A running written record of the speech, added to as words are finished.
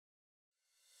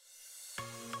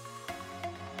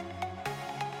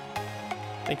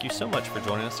Thank you so much for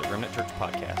joining us at Remnant Church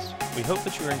Podcast. We hope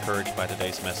that you are encouraged by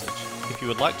today's message. If you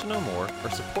would like to know more or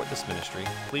support this ministry,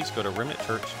 please go to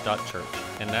remnantchurch.church.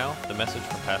 And now, the message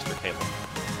from Pastor Caleb.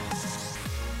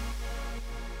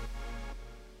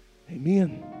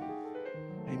 Amen.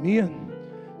 Amen.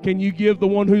 Can you give the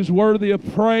one who's worthy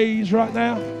of praise right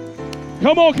now?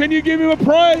 Come on, can you give him a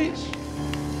praise?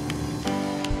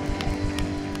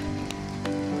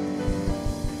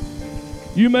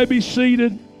 You may be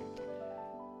seated.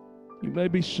 You may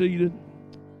be seated.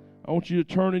 I want you to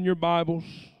turn in your Bibles.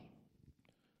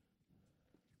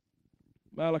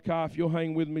 Malachi, if you'll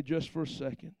hang with me just for a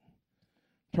second.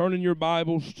 Turn in your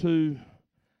Bibles to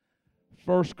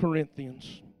 1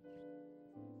 Corinthians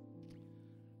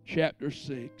chapter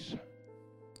 6.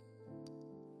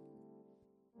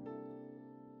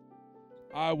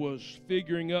 I was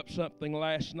figuring up something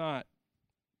last night.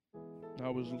 I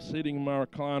was sitting in my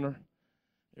recliner.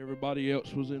 Everybody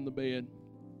else was in the bed.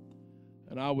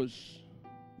 And I was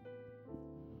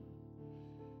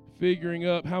figuring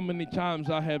up how many times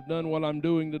I have done what I'm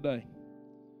doing today.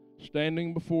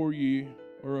 Standing before you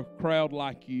or a crowd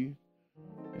like you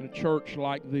in a church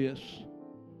like this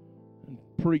and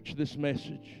preach this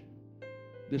message,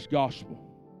 this gospel.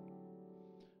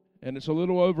 And it's a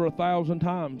little over 1,000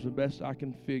 times, the best I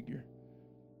can figure.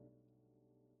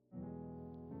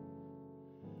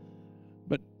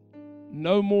 But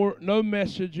no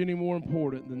message any more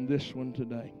important than this one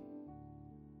today.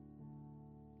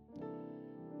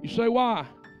 You say, why?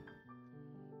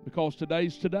 Because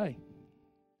today's today.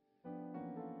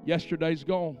 Yesterday's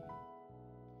gone.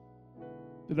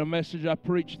 The message I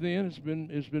preached then has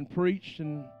been preached,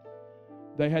 and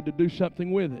they had to do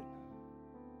something with it.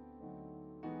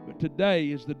 But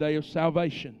today is the day of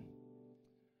salvation.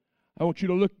 I want you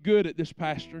to look good at this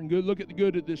pastor and look at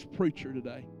this preacher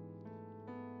today.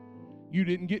 You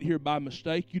didn't get here by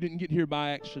mistake. You didn't get here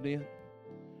by accident.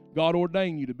 God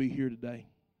ordained you to be here today.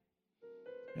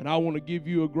 And I want to give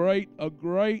you a great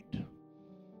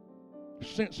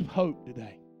sense of hope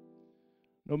today.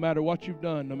 No matter what you've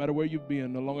done, no matter where you've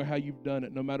been, no longer how you've done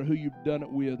it, no matter who you've done it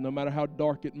with, no matter how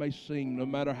dark it may seem, no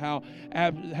matter how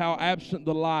absent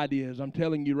the light is, I'm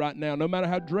telling you right now, no matter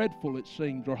how dreadful it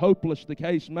seems or hopeless the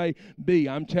case may be,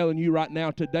 I'm telling you right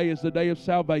now, today is the day of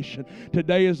salvation.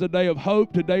 Today is the day of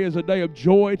hope. Today is a day of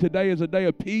joy. Today is a day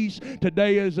of peace.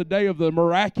 Today is a day of the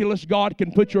miraculous. God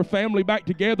can put your family back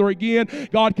together again.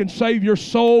 God can save your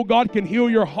soul. God can heal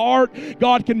your heart.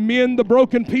 God can mend the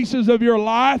broken pieces of your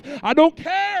life. I don't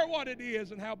care what it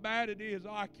is and how bad it is.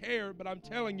 I care, but I'm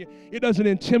telling you, it doesn't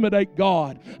intimidate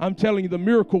God. I'm telling you, the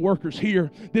miracle worker's here.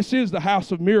 This is the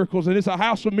house of miracles, and it's a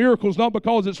house of miracles not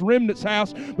because it's Remnant's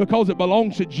house, because it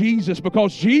belongs to Jesus,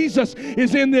 because Jesus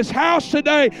is in this house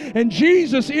today, and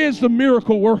Jesus is the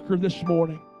miracle worker this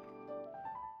morning.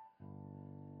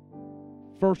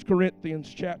 1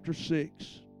 Corinthians chapter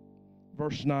 6,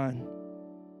 verse 9.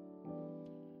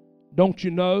 Don't you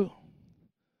know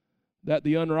that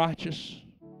the unrighteous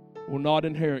will not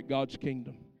inherit God's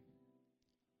kingdom?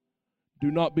 Do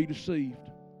not be deceived.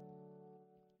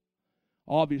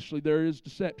 Obviously, there is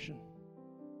deception.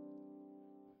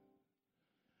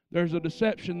 There's a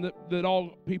deception that all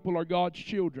people are God's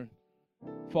children.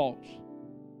 False.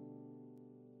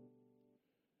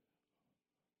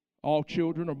 All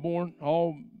children are born,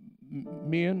 all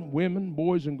men, women,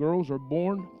 boys, and girls are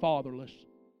born fatherless.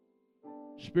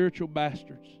 Spiritual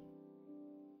bastards.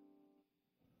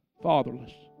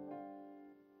 Fatherless.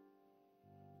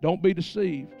 Don't be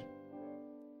deceived.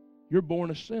 You're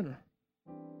born a sinner.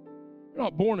 You're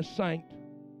not born a saint.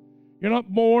 You're not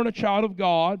born a child of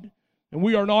God. And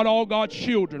we are not all God's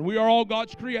children. We are all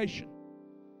God's creation.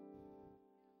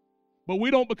 But we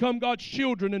don't become God's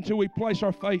children until we place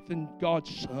our faith in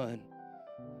God's Son.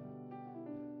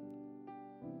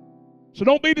 So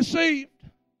don't be deceived.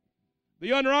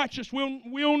 The unrighteous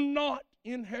will not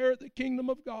inherit the kingdom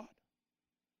of God.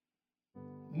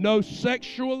 No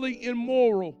sexually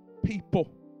immoral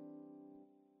people.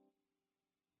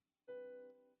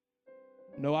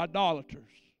 No idolaters.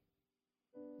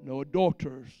 No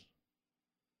adulterers.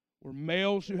 Or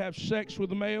males who have sex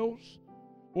with males.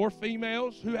 Or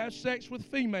females who have sex with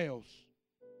females.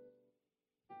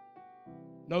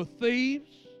 No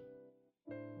thieves.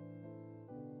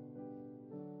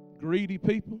 Greedy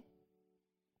people.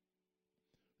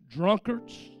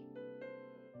 Drunkards.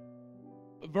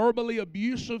 Verbally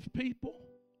abusive people,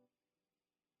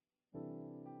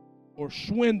 or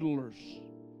swindlers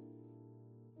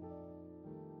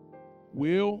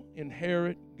will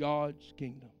inherit God's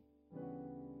kingdom.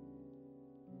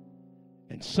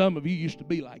 And some of you used to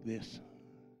be like this.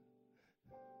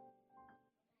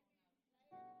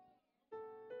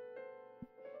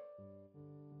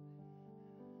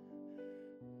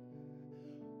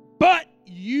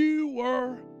 you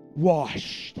were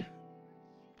washed,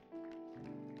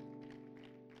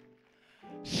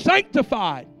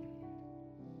 sanctified,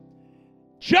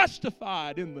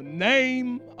 justified in the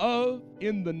name of,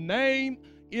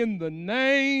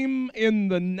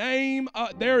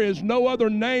 there is no other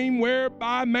name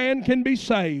whereby man can be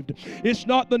saved. It's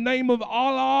not the name of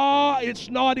Allah. It's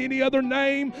not any other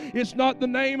name. It's not the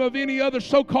name of any other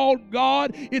so-called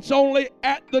God. It's only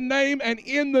at the name and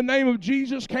in the name of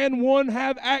Jesus can one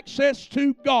have access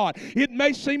to God. It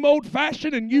may seem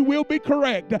old-fashioned, and you will be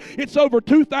correct. It's over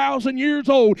 2,000 years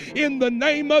old. In the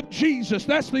name of Jesus.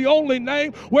 That's the only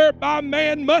name whereby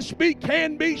man must be,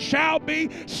 can be, shall be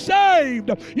saved.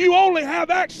 You only have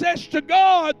access to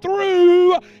God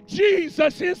through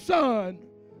Jesus, His Son.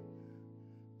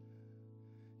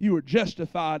 You are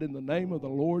justified in the name of the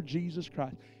Lord Jesus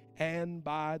Christ and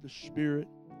by the Spirit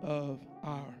of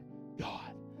our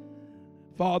God.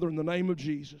 Father, in the name of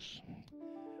Jesus,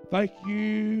 thank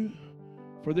you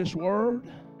for this word.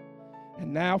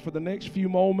 And now for the next few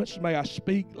moments, may I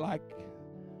speak like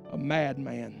a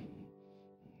madman.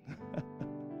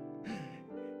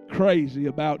 Crazy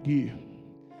about you.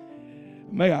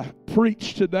 May I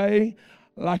preach today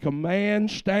like a man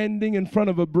standing in front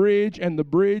of a bridge and the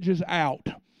bridge is out.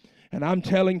 And I'm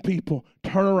telling people,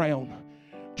 turn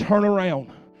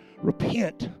around,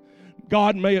 repent.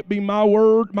 God, may it be my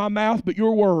word, my mouth, but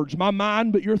your words, my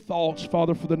mind, but your thoughts,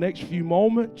 Father, for the next few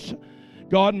moments.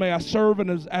 God, may I serve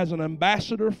as an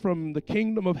ambassador from the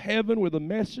kingdom of heaven with a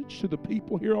message to the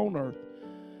people here on earth.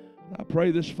 I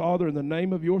pray this, Father, in the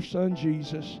name of your Son,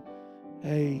 Jesus.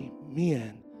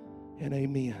 Amen and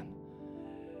amen.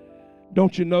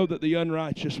 Don't you know that the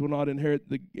unrighteous will not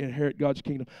inherit God's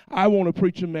kingdom? I want to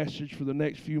preach a message for the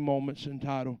next few moments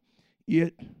entitled,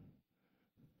 It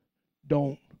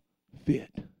Don't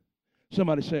Fit.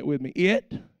 Somebody say it with me.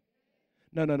 It?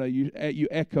 No, you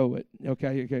echo it.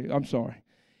 Okay, I'm sorry.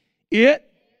 It?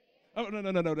 Oh,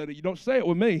 no, you don't say it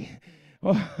with me.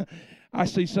 Oh, I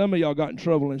see some of y'all got in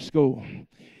trouble in school.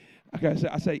 Okay,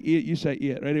 I say it, you say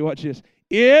it. Ready, watch this.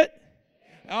 It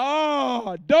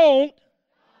don't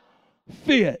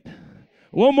fit.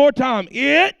 One more time.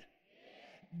 It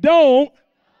don't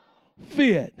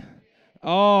fit.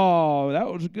 Oh, that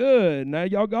was good. Now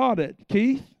y'all got it.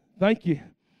 Keith, thank you.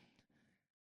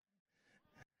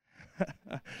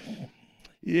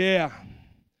 Yeah.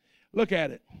 Look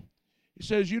at it. It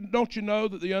says, don't you know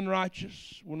that the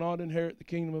unrighteous will not inherit the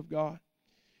kingdom of God?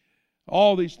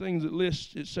 All these things it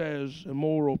lists, it says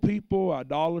immoral people,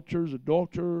 idolaters,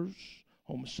 adulterers,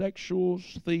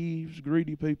 homosexuals, thieves,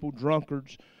 greedy people,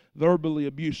 drunkards, verbally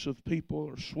abusive people,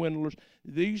 or swindlers.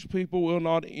 These people will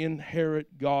not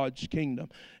inherit God's kingdom.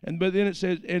 But then it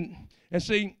says, and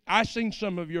see, I seen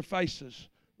some of your faces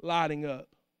lighting up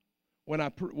when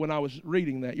I was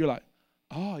reading that. You're like,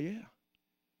 oh yeah,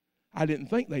 I didn't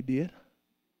think they did.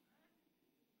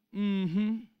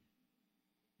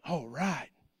 All right.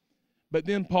 But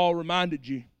then Paul reminded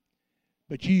you,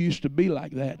 but you used to be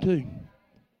like that too.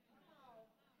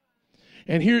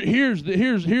 And here's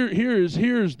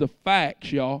the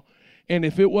facts, y'all. And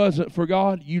if it wasn't for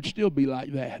God, you'd still be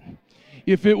like that.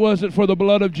 If it wasn't for the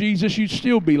blood of Jesus, you'd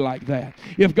still be like that.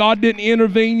 If God didn't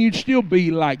intervene, you'd still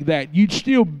be like that. You'd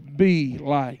still be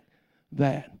like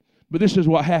that. But this is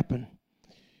what happened.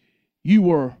 You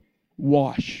were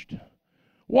washed.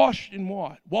 Washed in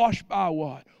what? Washed by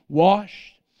what?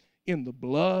 Washed in the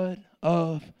blood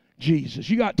of Jesus.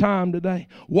 You got time today?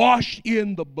 Washed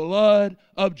in the blood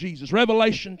of Jesus.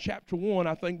 Revelation chapter 1,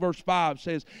 I think verse 5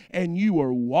 says, and you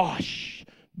were washed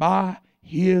by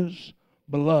His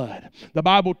blood. The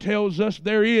Bible tells us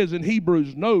there is in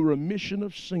Hebrews no remission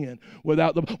of sin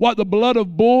without the blood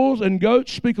of bulls and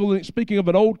goats, speaking of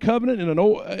an old covenant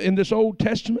in this Old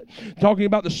Testament, talking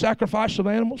about the sacrifice of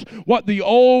animals, what the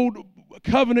old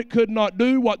covenant could not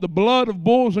do, what the blood of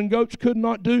bulls and goats could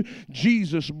not do,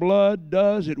 Jesus' blood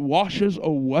does. It washes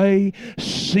away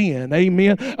sin.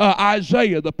 Amen.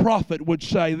 Isaiah the prophet would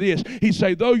say this. He'd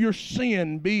say, though your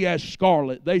sin be as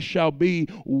scarlet, they shall be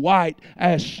white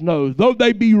as snow. Though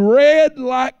they be red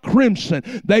like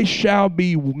crimson, they shall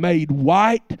be made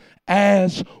white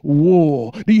as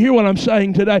wool. Do you hear what I'm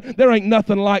saying today? There ain't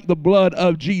nothing like the blood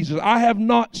of Jesus. I have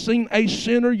not seen a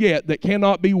sinner yet that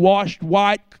cannot be washed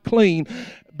white clean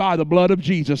by the blood of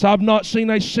Jesus. I've not seen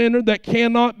a sinner that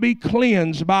cannot be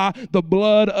cleansed by the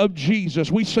blood of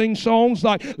Jesus. We sing songs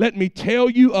like, let me tell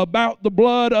you about the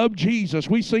blood of Jesus.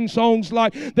 We sing songs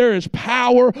like, there is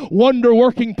power,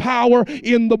 wonder-working power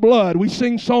in the blood. We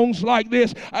sing songs like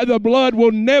this, the blood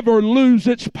will never lose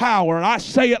its power. And I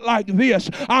say it like this,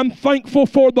 I'm thankful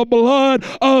for the blood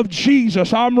of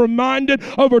Jesus. I'm reminded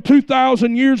over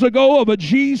 2,000 years ago of a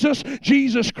Jesus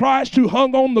Christ, who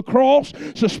hung on the cross,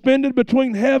 suspended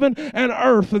between heaven and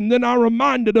earth. And then I'm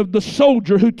reminded of the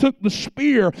soldier who took the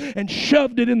spear and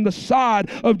shoved it in the side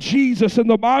of Jesus. And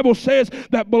the Bible says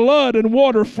that blood and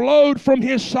water flowed from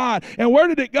his side. And where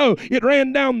did it go? It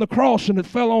ran down the cross and it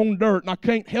fell on dirt. And I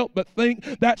can't help but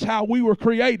think that's how we were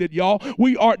created, y'all.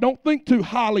 Don't think too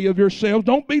highly of yourselves.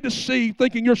 Don't be deceived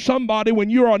thinking you're somebody when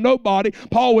you are nobody.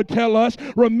 Paul would tell us,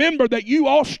 remember that you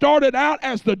all started out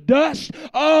as the dust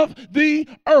of the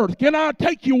earth. Can I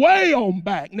take you way on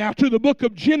back now to the book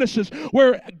of Genesis,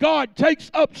 where God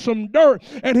takes up some dirt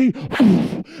and he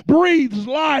breathes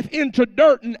life into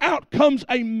dirt, and out comes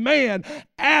a man,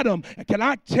 Adam. Can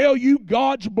I tell you,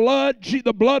 God's blood,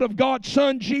 the blood of God's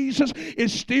Son Jesus,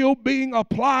 is still being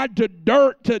applied to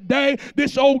dirt today.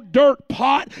 This old dirt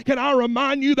pot, can I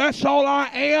remind you, that's all I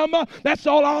am. That's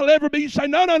all I'll ever be. You say,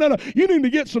 no. You need to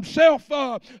get some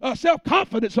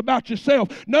self-confidence about yourself.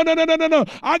 No.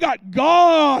 I got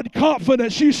God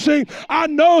confidence. You see, I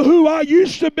know who I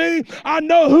used to be. I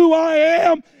know who I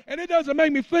am. And it doesn't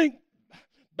make me think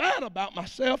bad about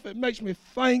myself. It makes me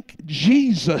thank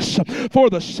Jesus for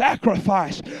the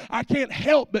sacrifice. I can't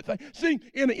help but think. See,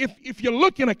 if you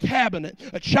look in a cabinet,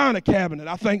 a china cabinet,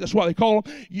 I think that's what they call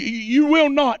them, you will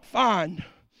not find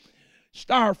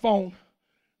styrofoam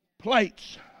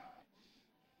plates.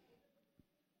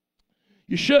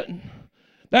 You shouldn't.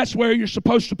 That's where you're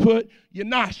supposed to put your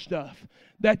nice stuff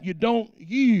that you don't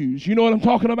use. You know what I'm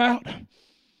talking about?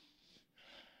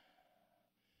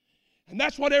 And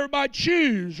that's what everybody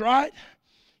chews, right?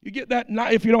 You get that,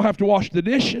 if you don't have to wash the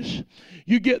dishes,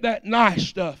 you get that nice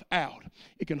stuff out.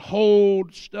 It can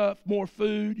hold stuff, more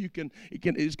food.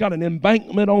 It's got an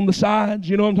embankment on the sides,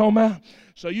 you know what I'm talking about?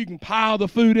 So you can pile the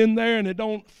food in there and it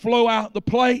don't flow out the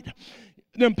plate.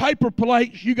 Them paper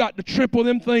plates, you got to triple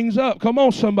them things up. Come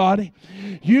on, somebody.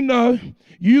 You know,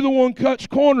 you the one cuts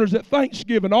corners at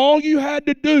Thanksgiving. All you had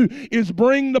to do is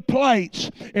bring the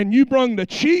plates, and you bring the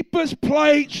cheapest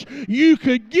plates you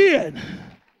could get.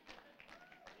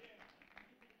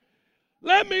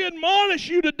 Let me admonish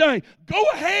you today. Go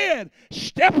ahead.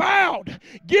 Step out.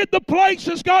 Get the plates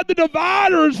that's got the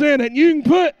dividers in it. You can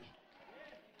put.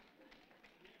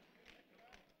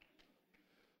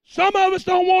 Some of us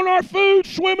don't want our food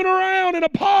swimming around in a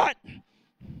pot.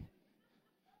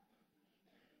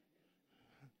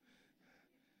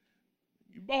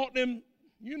 You bought them,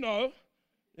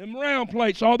 them round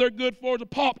plates. All they're good for is a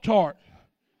Pop-Tart.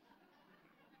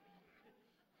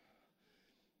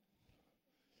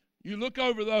 You look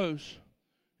over those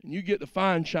and you get the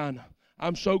fine china.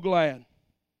 I'm so glad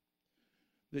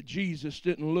that Jesus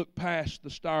didn't look past the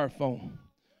styrofoam.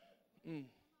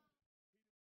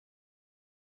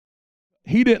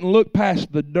 He didn't look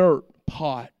past the dirt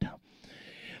pot.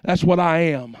 That's what I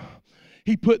am.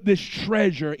 He put this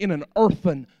treasure in an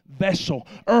earthen vessel.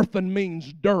 Earthen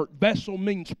means dirt. Vessel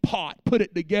means pot. Put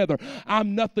it together.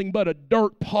 I'm nothing but a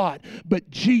dirt pot.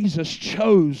 But Jesus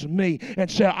chose me and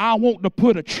said, I want to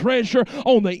put a treasure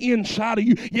on the inside of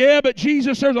you. Yeah, but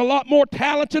Jesus, there's a lot more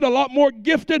talented, a lot more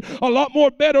gifted, a lot more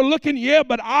better looking. Yeah,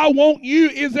 but I want you.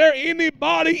 Is there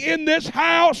anybody in this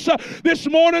house this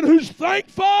morning who's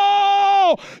thankful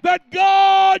that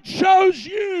God chose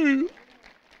you?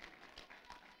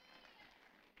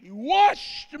 He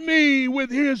washed me with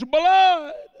his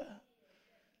blood,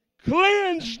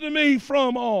 cleansed me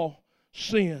from all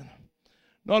sin.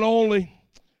 Not only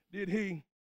did he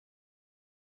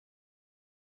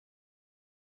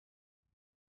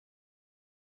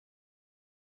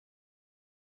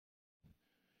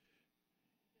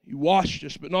washed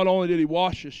us, but not only did he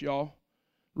wash us, y'all.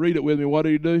 Read it with me. What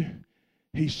did he do?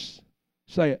 He,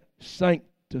 say it,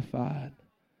 sanctified.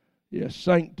 Yes,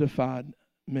 sanctified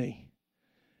me.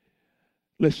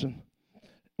 Listen,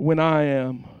 when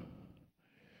I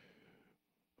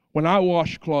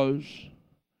wash clothes,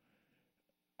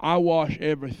 I wash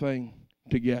everything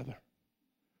together.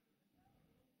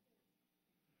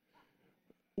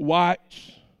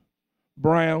 Whites,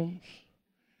 browns,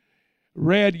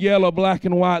 red, yellow, black,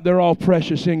 and white, they're all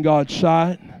precious in God's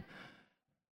sight.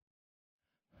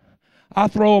 I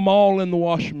throw them all in the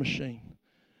washing machine.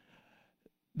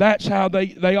 That's how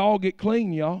they all get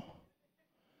clean, y'all.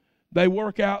 They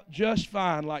work out just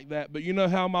fine like that. But you know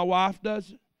how my wife does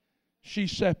it? she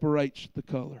separates the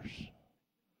colors.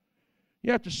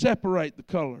 You have to separate the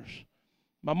colors.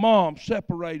 My mom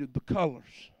separated the colors.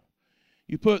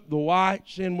 You put the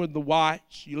whites in with the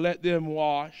whites. You let them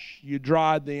wash. You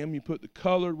dry them. You put the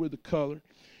colored with the colored.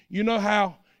 You know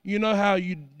how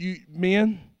you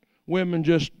men, women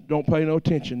just don't pay no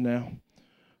attention now.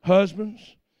 Husbands,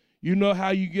 you know how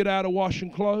you get out of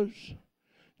washing clothes?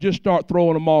 Just start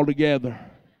throwing them all together.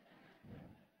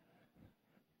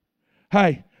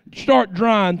 Hey, start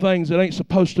drying things that ain't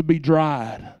supposed to be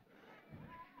dried.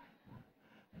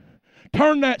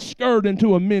 Turn that skirt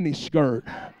into a mini skirt.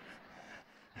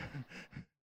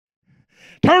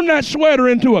 Turn that sweater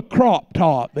into a crop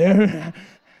top.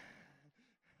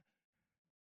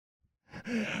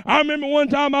 I remember one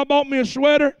time I bought me a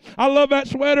sweater. I love that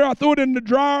sweater. I threw it in the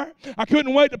dryer. I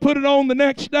couldn't wait to put it on the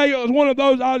next day. It was one of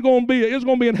those it was going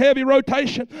to be in heavy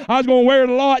rotation. I was going to wear it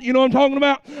a lot. You know what I'm talking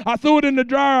about? I threw it in the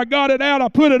dryer. I got it out. I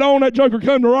put it on. That joker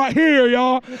come to right here,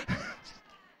 y'all.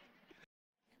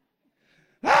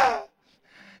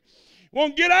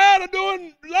 Won't get out of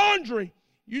doing laundry.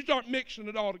 You start mixing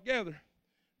it all together.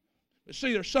 But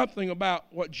see, there's something about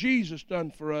what Jesus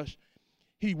done for us.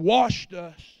 He washed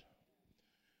us.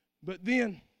 But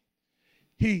then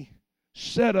He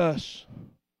set us.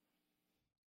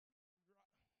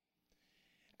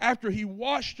 After He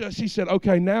washed us, He said,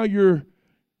 okay, now you're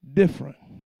different.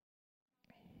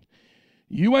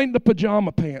 You ain't the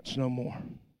pajama pants no more.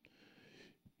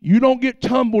 You don't get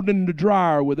tumbled in the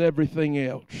dryer with everything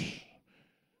else.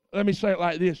 Let me say it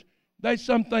like this. There's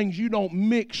some things you don't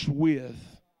mix with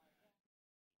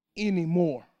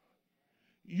anymore.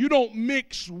 You don't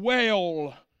mix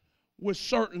well with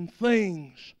certain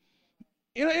things.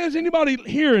 Is anybody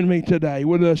hearing me today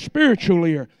with a spiritual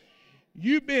ear?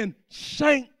 You've been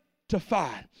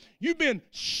sanctified. You've been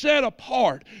set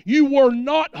apart. You were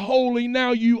not holy,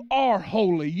 now you are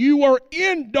holy. You were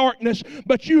in darkness,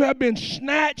 but you have been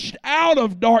snatched out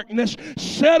of darkness,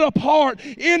 set apart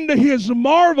into His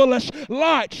marvelous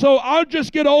light. So I'll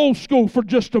just get old school for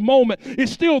just a moment.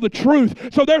 It's still the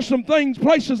truth. So there's some things,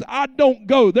 places I don't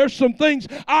go. There's some things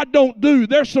I don't do.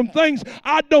 There's some things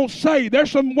I don't say. There's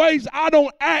some ways I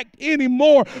don't act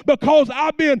anymore because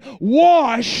I've been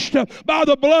washed by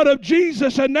the blood of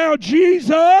Jesus, and now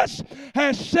Jesus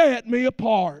has set me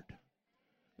apart.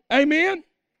 Amen?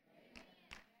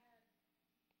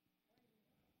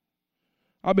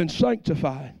 I've been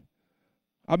sanctified.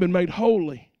 I've been made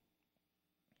holy.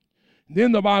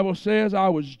 Then the Bible says I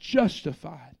was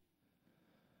justified.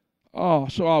 Oh,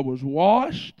 so I was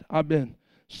washed, I've been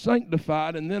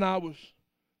sanctified, and then I was,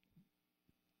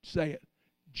 say it,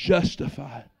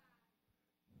 justified.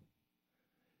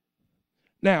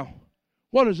 Now,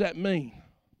 what does that mean?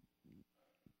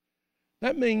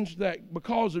 That means that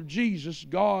because of Jesus,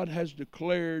 God has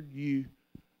declared you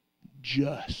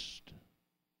just.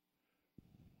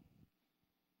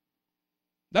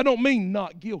 That don't mean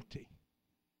not guilty.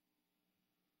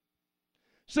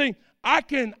 See, I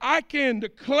can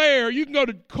declare, you can go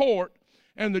to court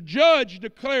and the judge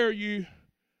declare you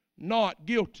not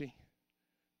guilty.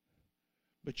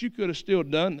 But you could have still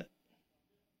done it.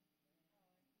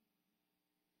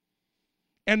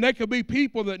 And there could be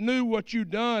people that knew what you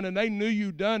done and they knew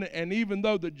you done it. And even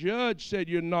though the judge said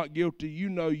you're not guilty, you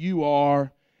know you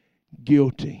are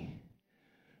guilty.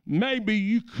 Maybe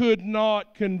you could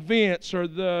not convince, or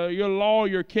your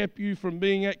lawyer kept you from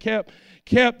being kept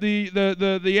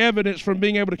the evidence from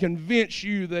being able to convince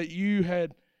you that you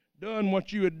had done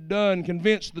what you had done,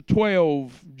 convince the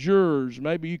 12 jurors.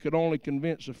 Maybe you could only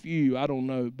convince a few, I don't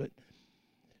know, but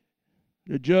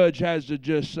the judge has to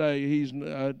just say he's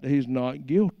not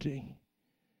guilty.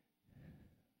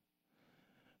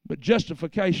 But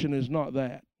justification is not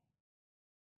that.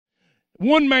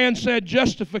 One man said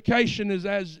justification is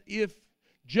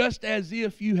just as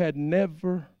if you had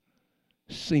never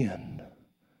sinned.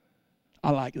 I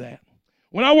like that.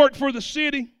 When I worked for the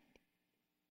city,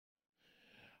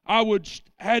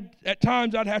 at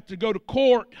times I'd have to go to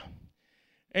court,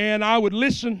 and I would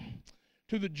listen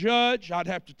to the judge. I'd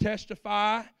have to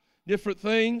testify different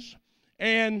things,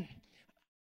 and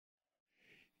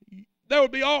there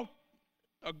would be a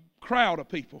crowd of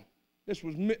people.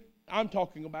 I'm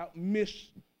talking about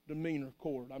misdemeanor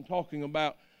court. I'm talking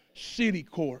about city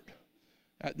court,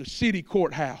 at the city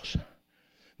courthouse.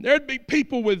 There'd be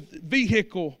people with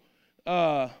vehicle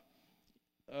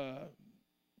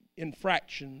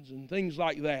infractions and things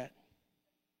like that.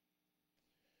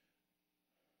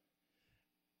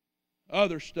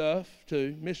 Other stuff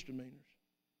too, misdemeanors.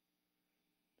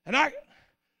 And I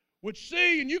would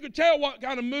see, and you could tell what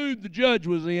kind of mood the judge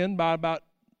was in by about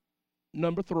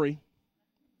number 3.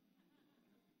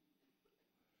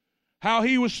 how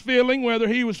he was feeling, whether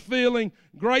he was feeling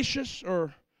gracious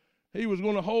or he was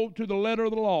going to hold to the letter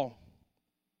of the law.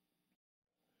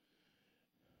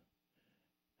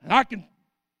 And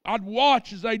I'd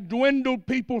watch as they dwindled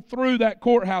people through that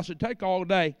courthouse. It'd take all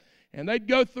day. And they'd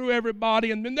go through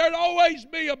everybody, and then there'd always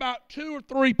be about 2 or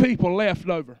 3 people left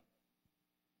over.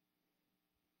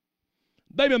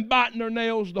 They've been biting their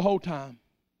nails the whole time.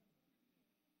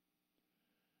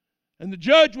 And the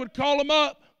judge would call them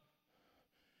up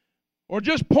or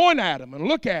just point at them and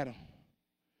look at them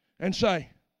and say,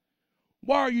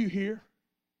 "Why are you here?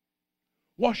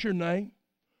 What's your name?"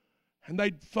 And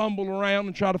they'd fumble around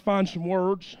and try to find some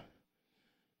words.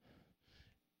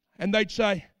 And they'd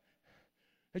say,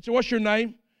 "What's your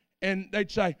name?" And they'd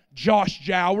say, "Josh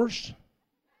Jowers."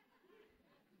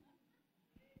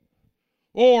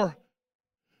 Or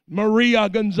Maria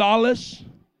Gonzalez.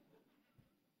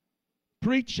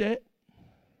 Preach it.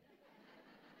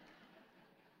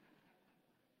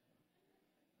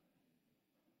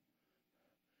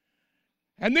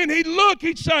 And then he'd look,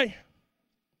 he'd say,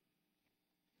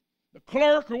 the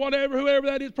clerk or whatever, whoever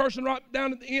that is, person right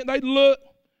down at the end, they'd look.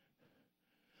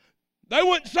 They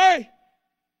wouldn't say,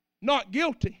 "Not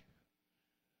guilty."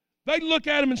 They'd look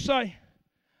at him and say,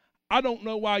 "I don't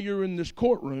know why you're in this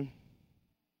courtroom.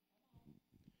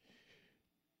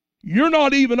 You're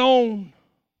not even on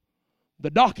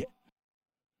the docket.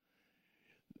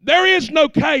 There is no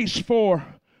case for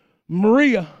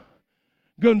Maria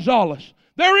Gonzalez.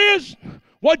 There is,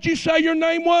 what'd you say your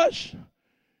name was?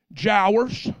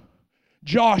 Jowers.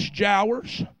 Josh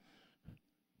Jowers.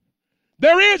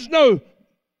 There is no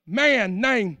man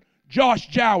named Josh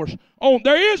Jowers.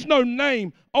 There is no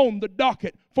name on the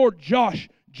docket for Josh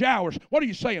Jowers." What are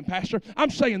you saying, Pastor? I'm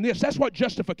saying this. That's what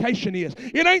justification is.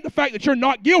 It ain't the fact that you're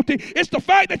not guilty. It's the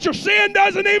fact that your sin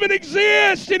doesn't even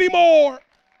exist anymore.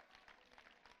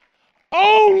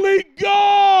 Only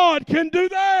God can do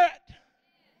that.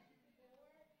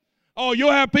 Oh,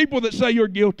 you'll have people that say you're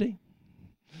guilty.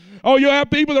 Oh, you'll have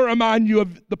people that remind you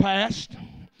of the past.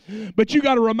 But you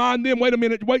got to remind them, wait a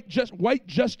minute, wait just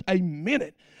a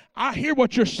minute. I hear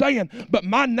what you're saying, but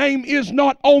my name is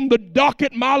not on the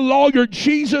docket. My lawyer,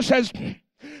 Jesus, has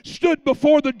stood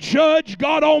before the judge,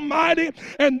 God Almighty,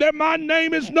 and that my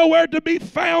name is nowhere to be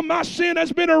found. My sin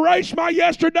has been erased. My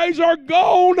yesterdays are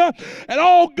gone. And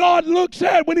all God looks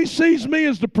at when He sees me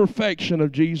is the perfection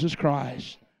of Jesus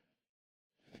Christ.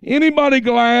 Anybody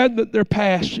glad that their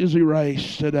past is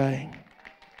erased today?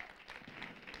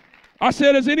 I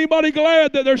said, is anybody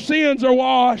glad that their sins are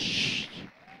washed?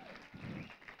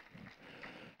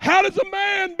 How does a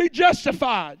man be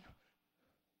justified?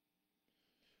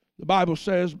 The Bible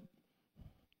says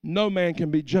no man can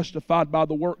be justified by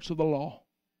the works of the law.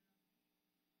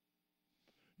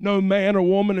 No man or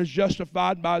woman is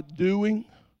justified by doing,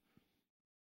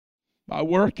 by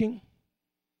working,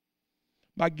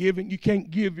 by giving. You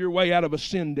can't give your way out of a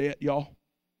sin debt, y'all.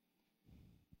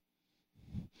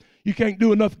 You can't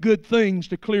do enough good things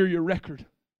to clear your record.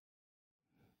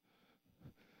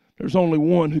 There's only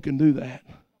one who can do that.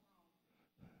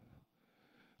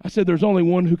 I said there's only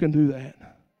one who can do that.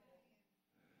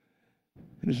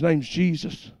 And His name's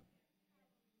Jesus.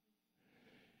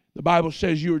 The Bible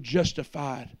says you are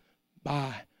justified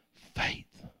by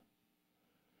faith.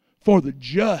 For the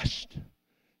just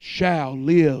shall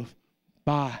live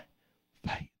by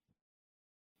faith.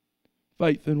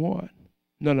 Faith in what?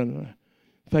 No.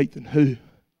 Faith in who?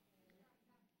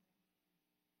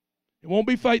 It won't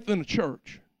be faith in a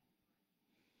church.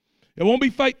 It won't be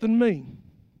faith in me.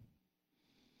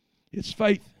 It's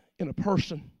faith in a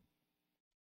person.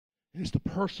 It's the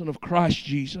person of Christ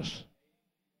Jesus,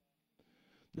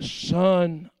 the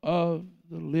Son of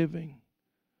the living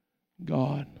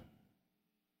God.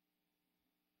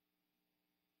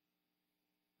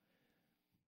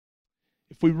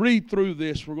 If we read through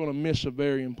this, we're going to miss a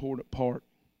very important part.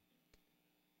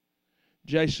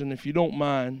 Jason, if you don't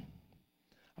mind,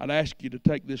 I'd ask you to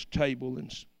take this table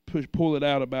and pull it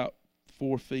out about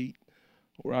 4 feet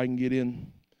where I can get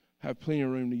in, have plenty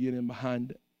of room to get in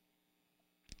behind it.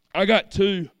 I got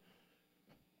 2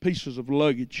 pieces of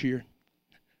luggage here.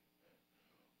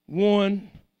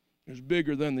 One is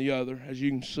bigger than the other, as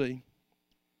you can see.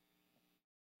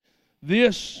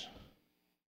 This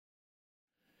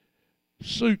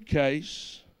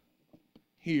suitcase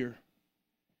here,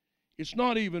 it's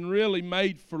not even really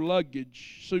made for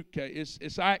luggage suitcase.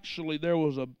 It's actually, there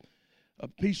was a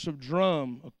piece of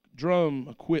drum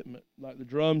equipment, like the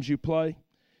drums you play.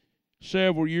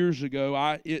 Several years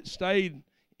ago, it stayed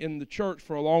in the church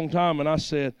for a long time, and I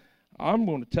said, I'm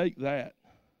going to take that.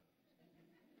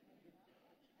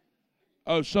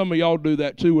 Oh, some of y'all do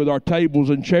that too with our tables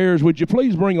and chairs. Would you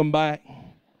please bring them back?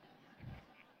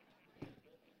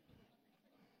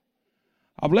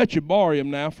 I've let you borrow them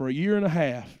now for 1.5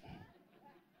 years.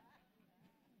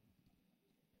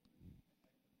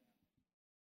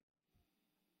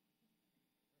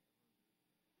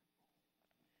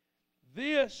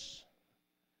 This,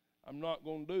 I'm not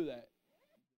going to do that.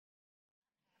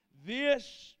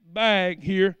 This bag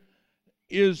here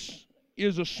is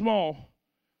a small,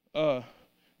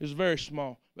 is very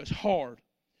small, but it's hard.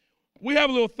 We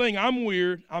have a little thing. I'm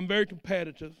weird. I'm very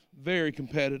competitive, very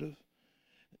competitive.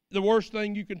 The worst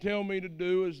thing you can tell me to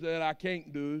do is that I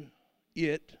can't do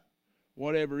it,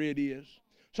 whatever it is.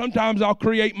 Sometimes I'll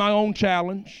create my own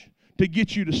challenge to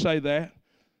get you to say that.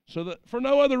 So that for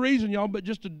no other reason, y'all, but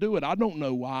just to do it. I don't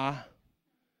know why.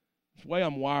 It's the way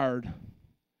I'm wired.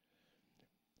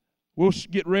 We'll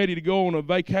get ready to go on a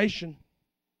vacation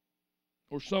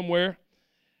or somewhere,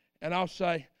 and I'll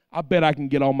say, I bet I can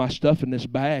get all my stuff in this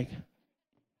bag.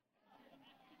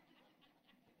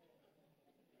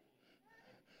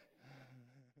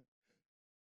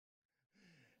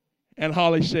 And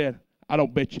Holly said, I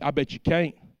bet you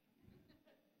can't.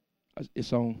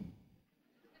 It's on.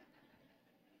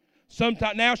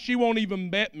 Sometimes now she won't even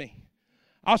bet me.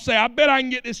 I'll say, I bet I can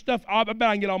get this stuff. I bet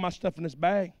I can get all my stuff in this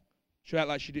bag. She'll act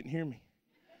like she didn't hear me.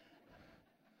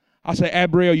 I say,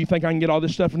 Abrielle, you think I can get all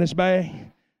this stuff in this bag?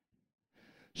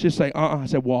 She'll say, I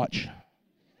said, watch.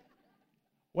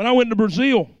 When I went to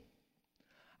Brazil,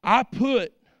 we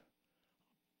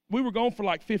were gone for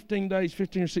like 15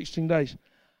 or 16 days.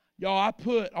 Y'all, I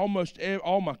put almost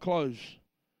all my clothes,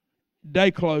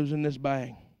 day clothes, in this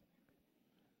bag.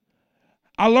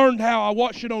 I learned I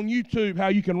watched it on YouTube, how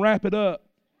you can wrap it up.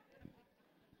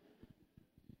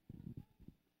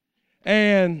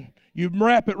 And you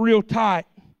wrap it real tight.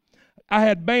 I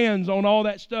had bands on all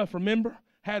that stuff, remember?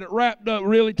 Had it wrapped up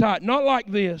really tight. Not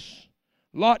like this.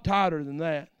 A lot tighter than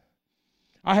that.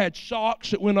 I had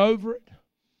socks that went over it.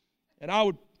 And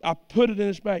I put it in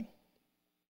this bag.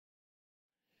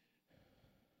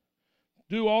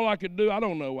 Do all I could do. I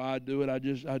don't know why I do it. I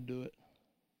do it.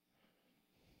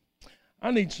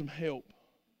 I need some help.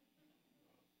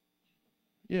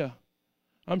 Yeah.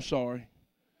 I'm sorry.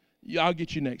 Yeah, I'll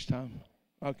get you next time.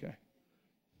 Okay.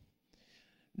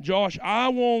 Josh, I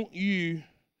want you,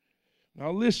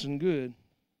 now listen good.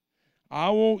 I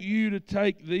want you to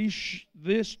take this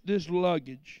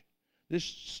luggage, this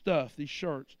stuff, these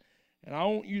shirts, and I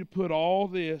want you to put all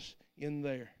this in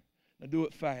there. Now do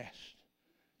it fast.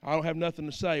 I don't have nothing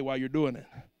to say while you're doing it.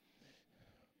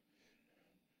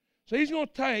 So he's going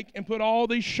to take and put all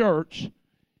these shirts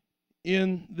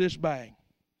in this bag.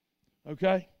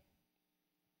 Okay?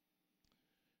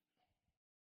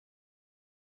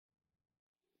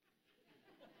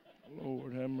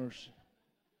 Lord have mercy.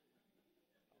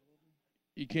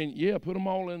 You can, put them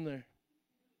all in there.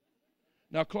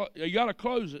 Now, you got to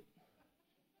close it.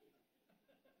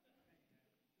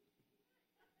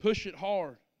 Push it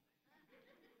hard.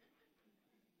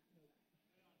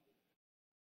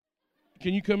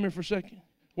 Can you come here for a second?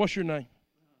 What's your name?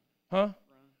 Huh?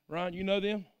 Ryan, you know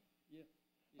them? Yeah.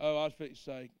 Oh, I was fixing to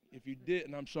say, if you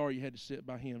didn't, I'm sorry you had to sit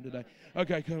by him today.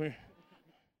 Okay, come here.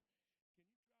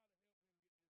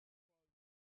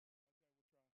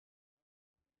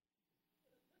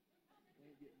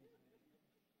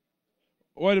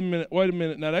 Wait a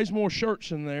minute. Now, there's more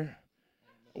shirts in there.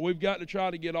 We've got to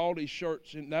try to get all these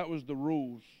shirts in. That was the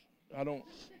rules. I don't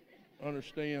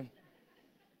understand.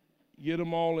 Get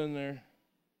them all in there.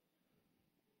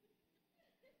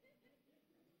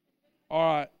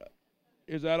 All right.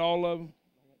 Is that all of them?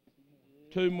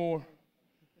 2 more.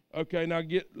 Okay, now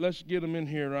let's get them in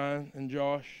here, Ryan and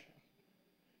Josh.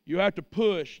 You have to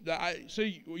push.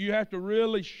 See, you have to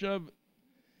really shove it.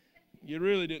 You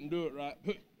really didn't do it right.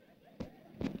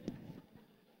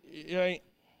 It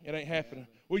ain't happening.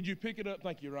 Would you pick it up?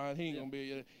 Thank you, Ryan. He ain't going to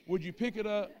be. Would you pick it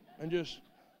up and just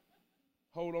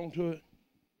hold on to it?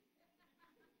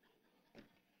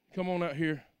 Come on out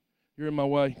here. You're in my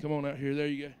way. Come on out here. There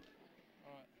you go.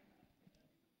 All right.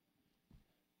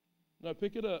 No,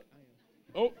 pick it up.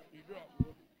 Oh, you dropped it.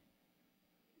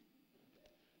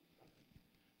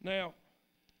 Now,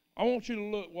 I want you to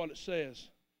look what it says.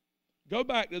 Go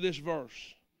back to this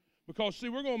verse. Because, see,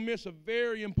 we're going to miss a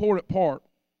very important part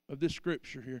of this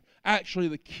scripture here. Actually,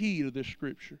 the key to this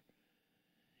scripture.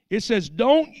 It says,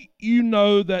 don't you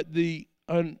know that the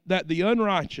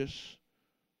unrighteous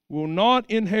will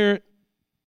not inherit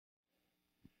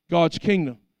God's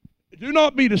kingdom? Do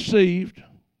not be deceived.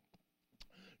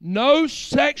 No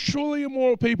sexually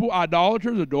immoral people,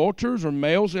 idolaters, adulterers, or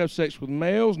males who have sex with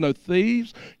males. No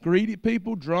thieves, greedy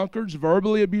people, drunkards,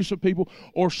 verbally abusive people,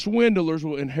 or swindlers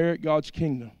will inherit God's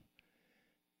kingdom.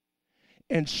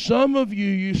 And some of you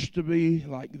used to be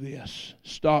like this.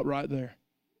 Stop right there.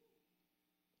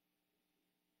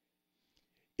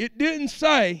 It didn't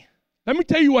say, let me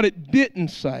tell you what it didn't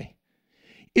say.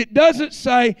 It doesn't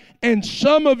say, and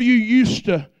some of you used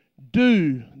to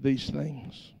do these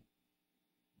things.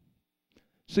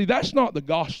 See, that's not the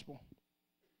gospel.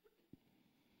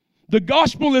 The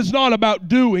gospel is not about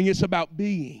doing, it's about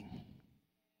being.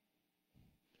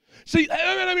 See,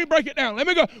 let me break it down. Let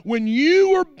me go. When you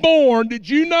were born, did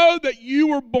you know that you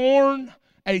were born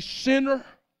a sinner?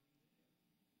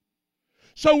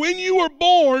 So when you were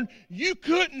born, you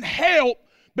couldn't help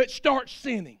but start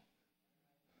sinning.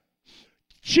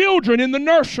 Children in the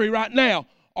nursery right now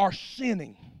are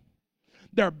sinning.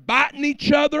 They're biting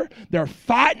each other. They're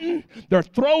fighting. They're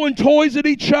throwing toys at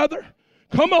each other.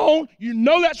 Come on. You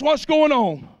know that's what's going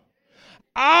on.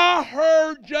 I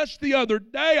heard just the other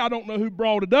day, I don't know who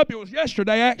brought it up. It was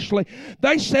yesterday, actually.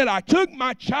 They said, I took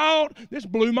my child. This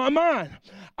blew my mind.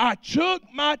 I took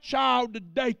my child to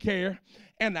daycare,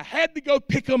 and I had to go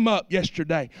pick them up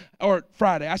yesterday or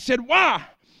Friday. I said, why?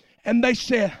 And they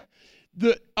said,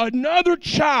 another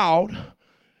child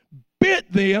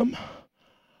bit them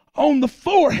on the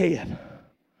forehead.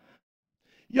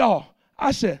 Y'all,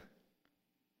 I said,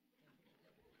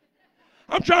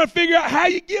 I'm trying to figure out how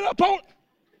you get up on it.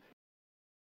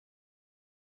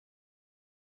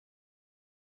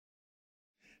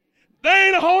 There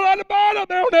ain't a whole lot of bite up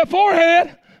there on that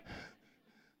forehead.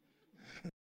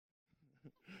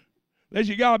 Unless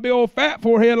you got a big old fat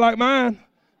forehead like mine.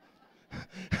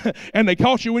 And they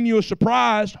caught you when you were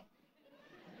surprised.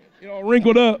 You know,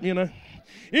 wrinkled up, you know.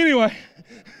 Anyway.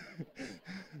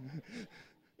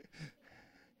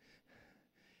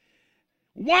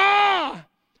 Why?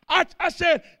 I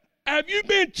said, have you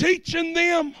been teaching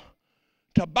them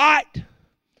to bite?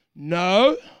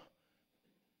 No.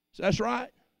 So that's right.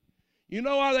 You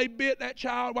know why they bit that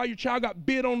child? Why your child got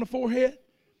bit on the forehead?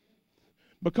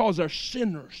 Because they're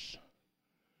sinners.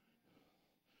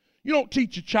 You don't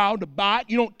teach a child to bite.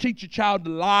 You don't teach a child to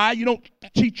lie. You don't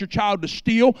teach your child to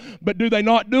steal. But do they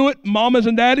not do it? Mamas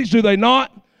and daddies, do they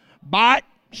not bite,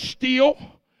 steal?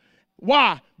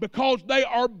 Why? Because they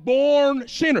are born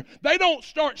sinners. They don't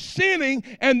start sinning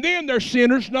and then they're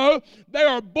sinners. No, they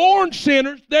are born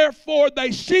sinners, therefore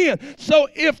they sin. So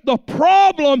if the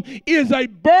problem is a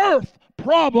birth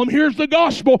problem, here's the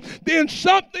gospel, then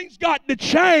something's got to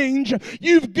change.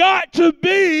 You've got to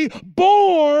be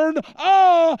born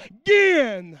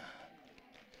again.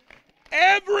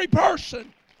 Every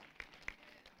person.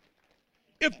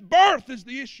 If birth is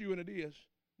the issue, and it is,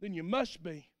 then you must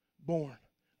be born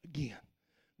again.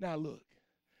 Now look,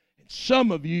 and some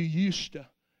of you used to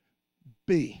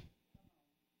be.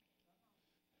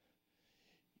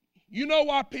 You know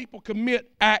why people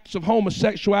commit acts of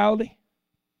homosexuality?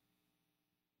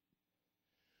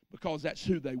 Because that's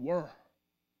who they were.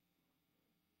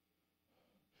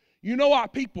 You know why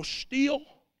people steal?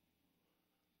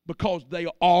 Because they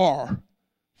are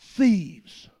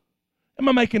thieves. Am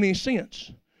I making any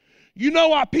sense? You know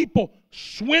why people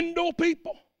swindle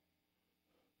people?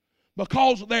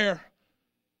 Because they're,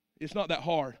 it's not that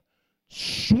hard,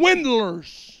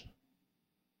 swindlers.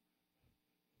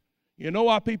 You know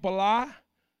why people lie?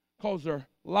 Because they're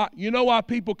you know why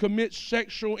people commit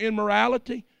sexual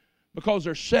immorality? Because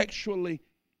they're sexually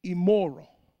immoral.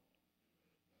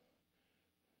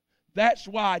 That's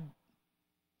why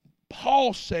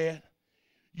Paul said,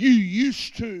 you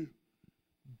used to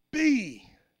be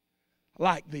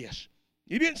like this.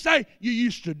 He didn't say you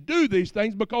used to do these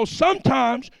things, because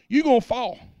sometimes you're going to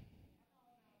fall.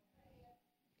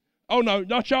 Oh, no,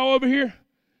 not y'all over here.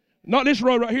 Not this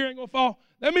road right here ain't going to fall.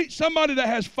 Let me meet somebody that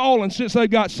has fallen since they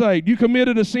got saved. You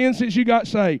committed a sin since you got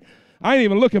saved. I ain't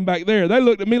even looking back there. They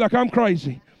looked at me like I'm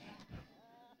crazy.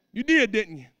 You did,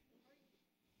 didn't you?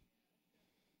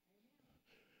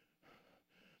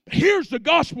 Here's the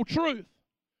gospel truth.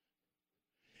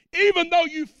 Even though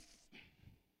you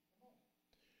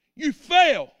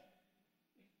fail,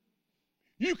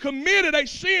 you committed a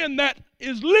sin that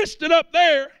is listed up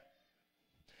there,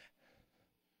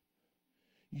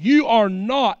 you are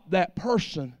not that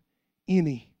person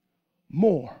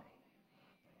anymore.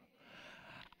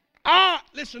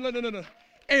 Listen, no.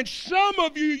 And some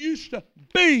of you used to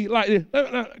be like this.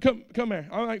 Come here.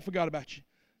 I ain't forgot about you.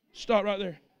 Stop right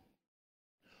there.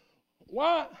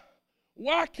 Why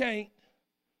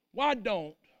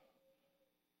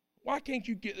can't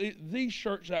you get these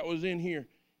shirts that was in here?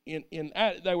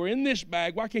 they were in this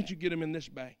bag. Why can't you get them in this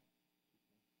bag?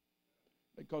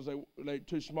 Because they're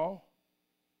too small?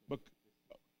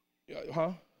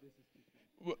 Huh?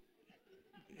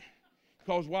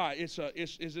 Because why? Is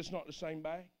this not the same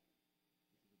bag?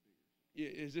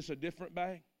 Is this a different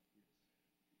bag?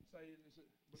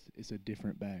 It's a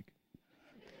different bag.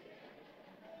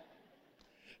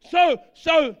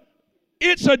 So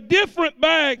it's a different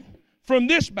bag from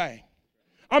this bag.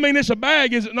 I mean, it's a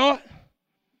bag, is it not?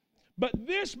 But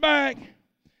this bag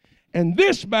and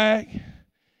this bag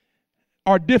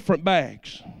are different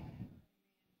bags.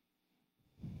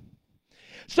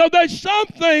 So there's some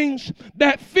things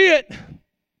that fit.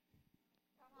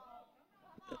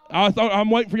 I'm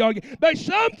waiting for y'all to get. There's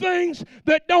some things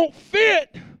that don't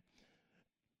fit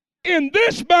in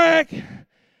this bag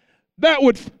that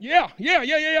would,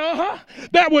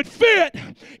 that would fit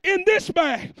in this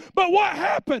bag. But what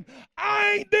happened?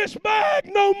 I ain't this bag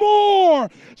no more.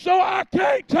 So I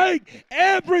can't take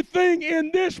everything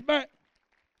in this bag.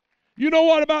 You know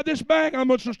what about this bag? I'm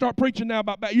going to start preaching now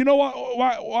about bag. You know what?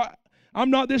 Why I'm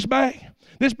not this bag?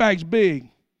 This bag's big,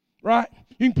 right?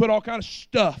 You can put all kind of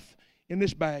stuff in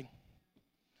this bag.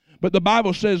 But the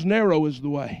Bible says narrow is the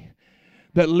way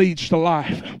that leads to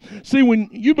life. See, when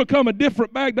you become a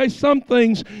different bag, there's some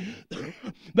things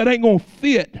that ain't going to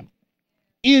fit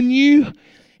in you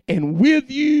and with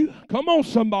you. Come on,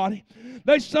 somebody.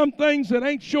 There's some things that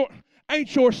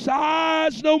ain't your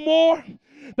size no more.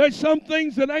 There's some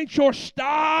things that ain't your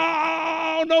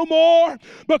style no more,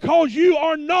 because you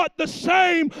are not the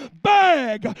same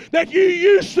bag that you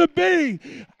used to be.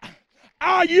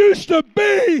 I used to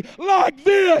be like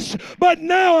this, but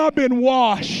now I've been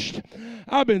washed.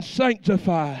 I've been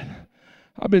sanctified.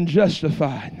 I've been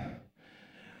justified.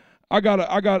 I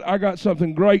got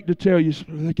something great to tell you.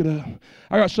 Look it up.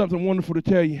 I got something wonderful to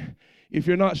tell you. If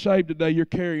you're not saved today, you're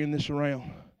carrying this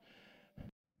around.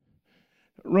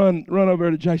 Run over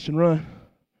to Jason.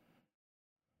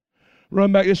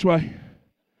 Run back this way.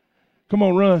 Come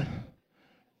on, run.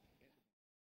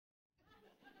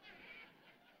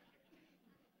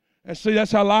 And see,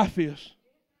 that's how life is.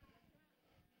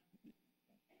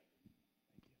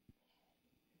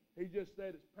 He just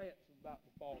said his pants was about to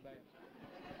fall down.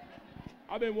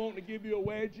 I've been wanting to give you a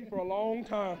wedgie for a long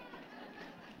time.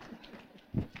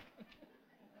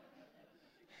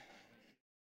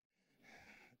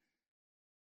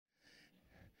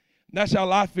 That's how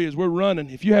life is. We're running.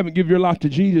 If you haven't given your life to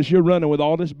Jesus, you're running with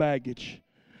all this baggage.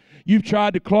 You've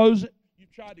tried to close it.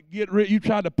 You've tried to get rid. You've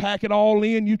tried to pack it all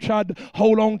in. You've tried to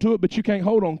hold on to it, but you can't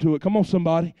hold on to it. Come on,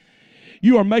 somebody.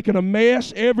 You are making a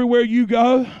mess everywhere you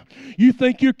go. You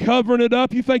think you're covering it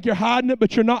up. You think you're hiding it,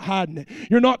 but you're not hiding it.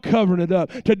 You're not covering it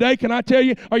up. Today, can I tell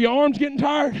you, are your arms getting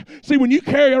tired? See, when you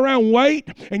carry around weight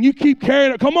and you keep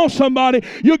carrying it, come on, somebody,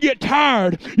 you'll get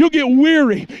tired. You'll get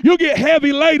weary. You'll get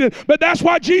heavy laden. But that's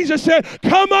why Jesus said,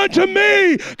 come unto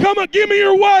me. Come on, give me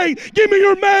your weight. Give me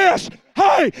your mess.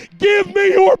 Hey, give me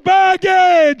your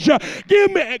baggage.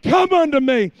 Come unto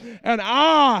me, and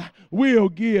I will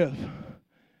give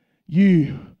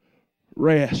you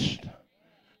rest.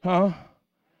 Huh?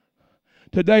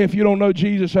 Today, if you don't know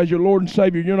Jesus as your Lord and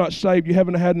Savior, you're not saved, you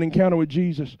haven't had an encounter with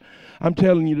Jesus, I'm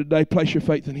telling you today, place your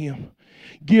faith in Him.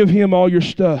 Give Him all your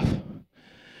stuff.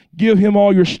 Give Him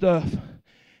all your stuff,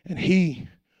 and He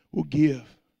will give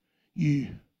you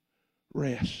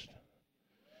rest.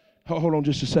 Hold on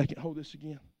just a second. Hold this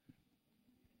again.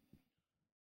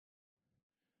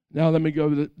 Now let me go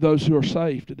to those who are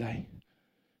saved today.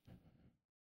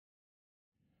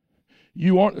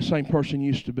 You aren't the same person you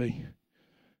used to be.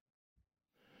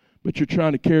 But you're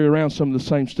trying to carry around some of the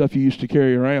same stuff you used to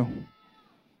carry around.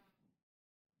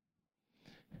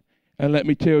 And let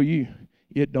me tell you,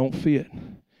 it don't fit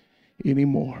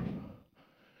anymore.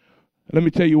 Let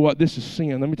me tell you what, this is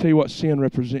sin. Let me tell you what sin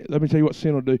represents. Let me tell you what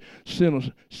sin will do.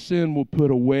 Sin will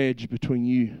put a wedge between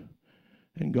you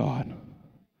and God.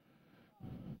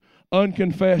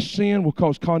 Unconfessed sin will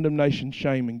cause condemnation,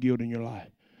 shame, and guilt in your life.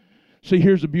 See,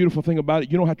 here's the beautiful thing about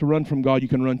it. You don't have to run from God. You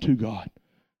can run to God.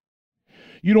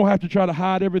 You don't have to try to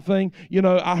hide everything. You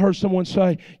know, I heard someone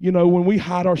say, you know, when we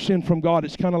hide our sin from God,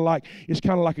 it's kind of like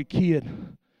a kid.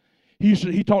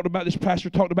 He talked about, this pastor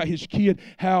talked about his kid,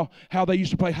 how they used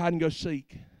to play hide and go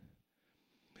seek.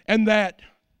 And that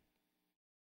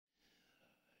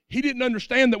he didn't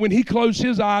understand that when he closed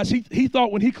his eyes, he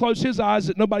thought when he closed his eyes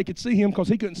that nobody could see him because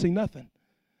he couldn't see nothing.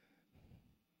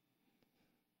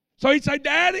 So he'd say,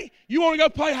 Daddy, you want to go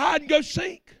play hide and go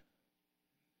seek?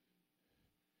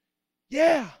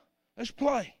 Yeah, let's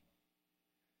play.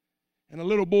 And the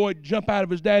little boy would jump out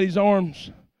of his daddy's arms,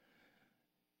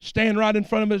 stand right in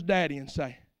front of his daddy and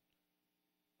say,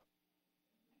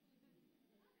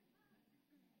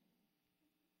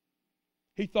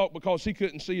 He thought because he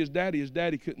couldn't see his daddy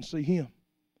couldn't see him.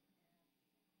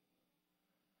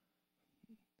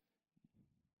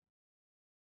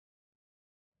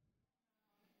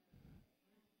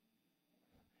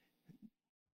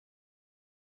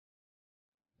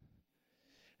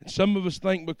 And some of us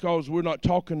think because we're not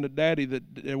talking to daddy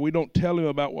that we don't tell him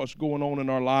about what's going on in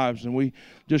our lives, and we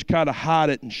just kind of hide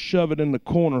it and shove it in the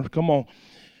corner. Come on,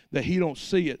 that he don't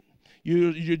see it.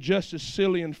 You're just as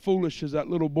silly and foolish as that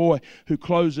little boy who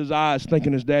closed his eyes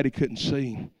thinking his daddy couldn't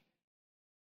see him.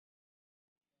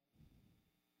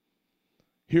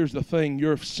 Here's the thing,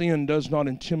 your sin does not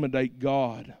intimidate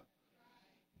God.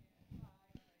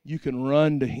 You can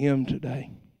run to him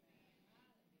today.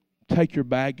 Take your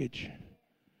baggage.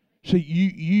 See, you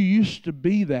used to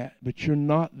be that, but you're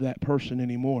not that person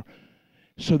anymore.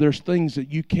 So there's things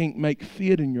that you can't make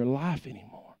fit in your life anymore.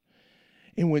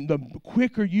 And when the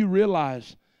quicker you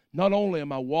realize, not only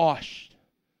am I washed,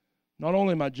 not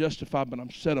only am I justified, but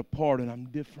I'm set apart and I'm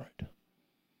different.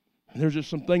 And there's just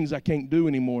some things I can't do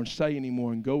anymore and say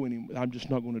anymore and go anymore. I'm just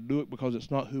not going to do it because it's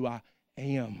not who I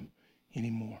am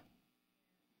anymore.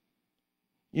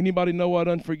 Anybody know what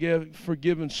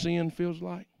unforgiven sin feels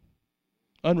like?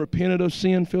 Unrepented of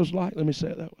sin feels like? Let me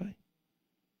say it that way.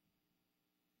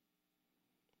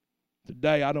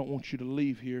 Today, I don't want you to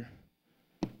leave here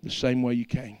the same way you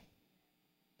came.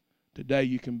 Today,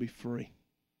 you can be free.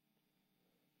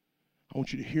 I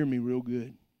want you to hear me real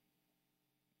good.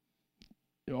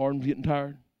 Your arms getting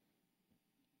tired?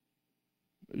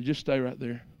 Just stay right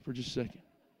there for just a second.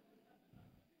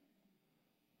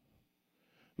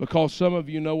 Because some of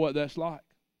you know what that's like.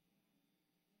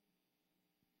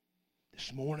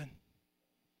 This morning,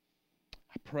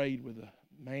 I prayed with a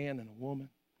man and a woman.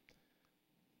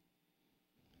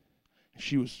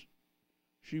 She was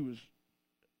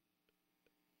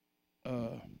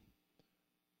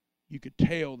you could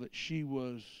tell that she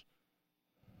was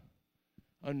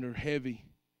under heavy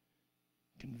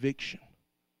conviction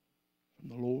from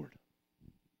the Lord.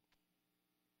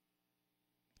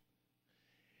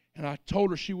 And I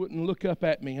told her she wouldn't look up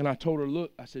at me, and I told her,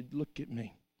 look, I said, look at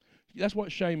me. That's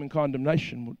what shame and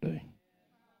condemnation would do.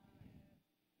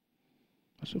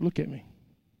 I said, look at me.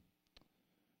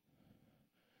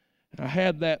 And I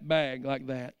had that bag like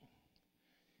that,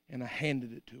 and I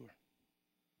handed it to her.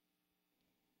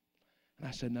 And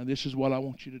I said, now this is what I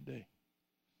want you to do.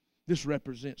 This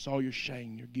represents all your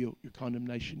shame, your guilt, your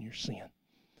condemnation, your sin.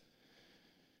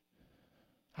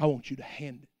 I want you to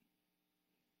hand it.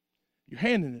 You're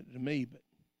handing it to me, but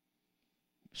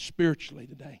spiritually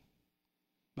today,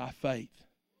 by faith,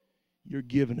 you're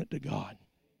giving it to God.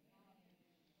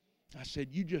 I said,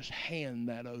 you just hand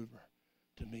that over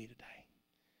to me today.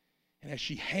 And as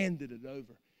she handed it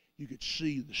over, you could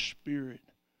see the spirit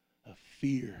of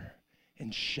fear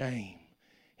and shame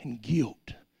and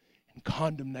guilt and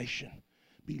condemnation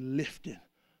be lifted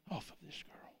off of this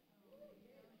girl.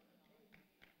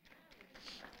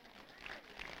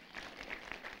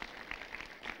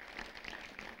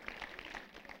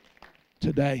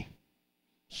 Today,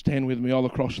 stand with me all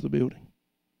across the building.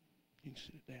 You can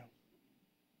sit it down.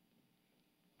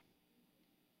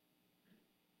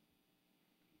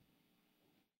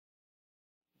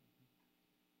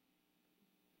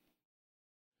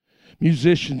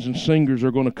 Musicians and singers are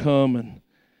going to come,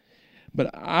 but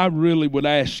I really would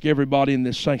ask everybody in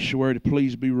this sanctuary to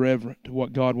please be reverent to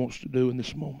what God wants to do in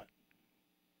this moment.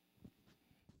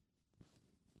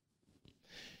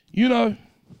 You know,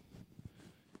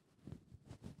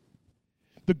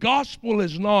 the gospel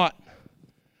is not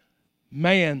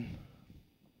man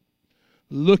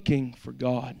looking for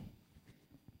God.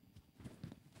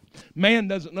 Man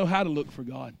doesn't know how to look for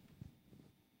God.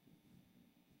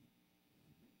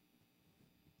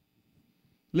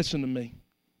 Listen to me.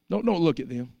 Don't look at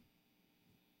them.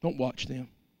 Don't watch them.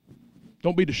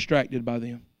 Don't be distracted by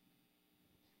them.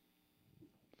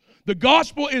 The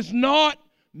gospel is not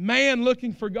man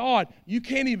looking for God. You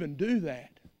can't even do that.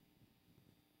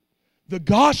 The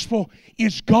gospel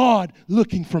is God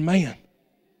looking for man.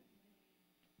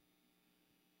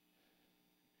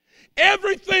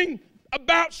 Everything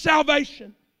about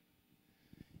salvation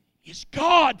is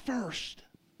God first.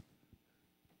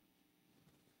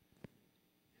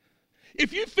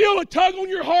 If you feel a tug on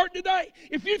your heart today,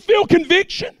 if you feel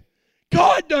conviction,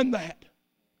 God done that.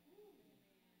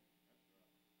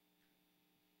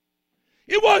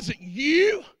 It wasn't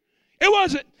you. It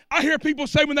wasn't, I hear people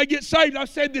say when they get saved, I've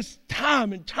said this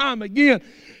time and time again,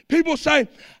 people say,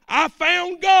 I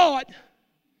found God.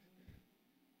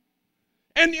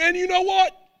 And you know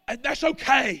what? That's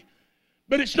okay.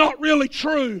 But it's not really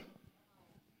true.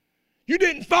 You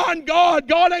didn't find God.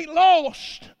 God ain't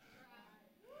lost.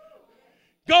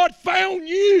 God found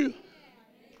you.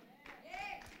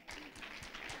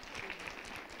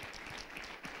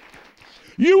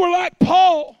 You were like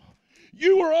Paul.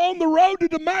 You were on the road to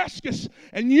Damascus,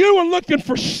 and you were looking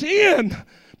for sin,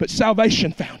 but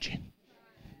salvation found you.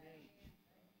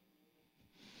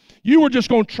 You were just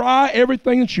going to try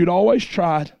everything that you'd always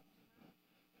tried.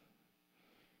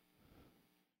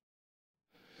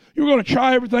 You were going to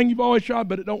try everything you've always tried,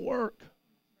 but it don't work.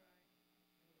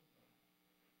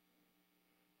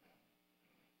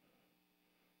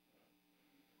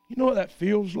 You know what that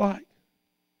feels like?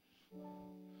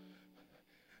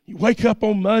 You wake up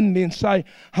on Monday and say,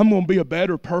 I'm going to be a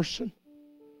better person.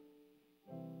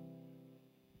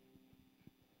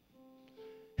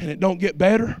 And it don't get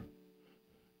better.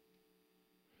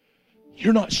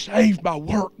 You're not saved by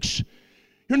works.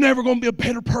 You're never going to be a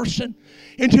better person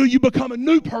until you become a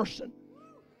new person.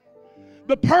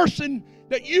 The person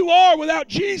that you are without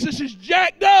Jesus is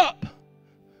jacked up.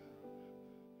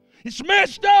 It's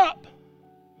messed up.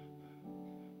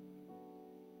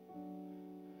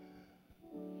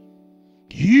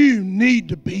 You need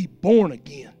to be born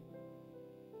again.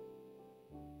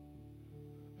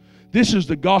 This is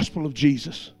the gospel of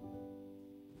Jesus.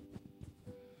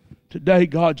 Today,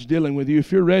 God's dealing with you.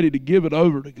 If you're ready to give it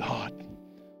over to God,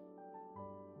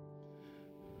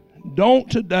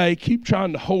 don't today keep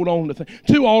trying to hold on to things.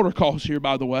 2 altar calls here,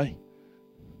 by the way.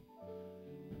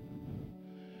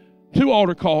 2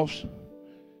 altar calls.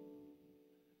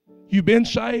 You've been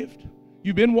saved.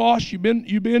 You've been washed. You've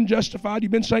been justified.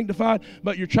 You've been sanctified.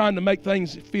 But you're trying to make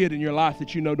things fit in your life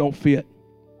that you know don't fit.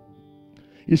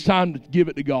 It's time to give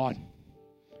it to God.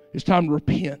 It's time to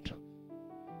repent.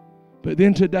 But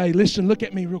then today, listen, look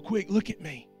at me real quick. Look at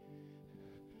me.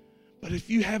 But if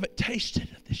you haven't tasted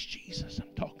of this Jesus I'm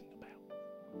talking about,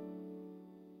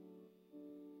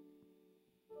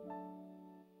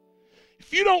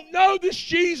 if you don't know this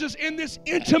Jesus in this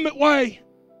intimate way,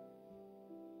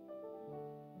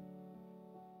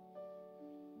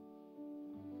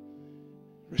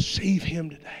 receive Him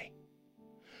today.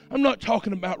 I'm not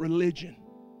talking about religion.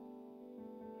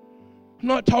 I'm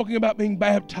not talking about being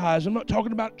baptized. I'm not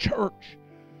talking about church.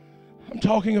 I'm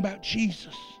talking about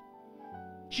Jesus.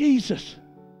 Jesus.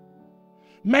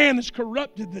 Man has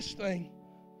corrupted this thing.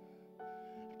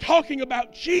 I'm talking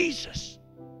about Jesus.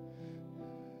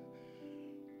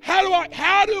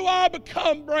 How do I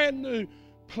become brand new?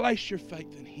 Place your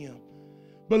faith in Him.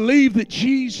 Believe that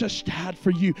Jesus died for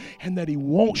you and that He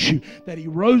wants you, that He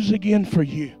rose again for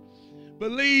you.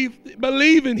 Believe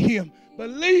in Him.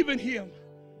 Believe in Him.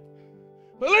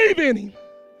 Believe in Him.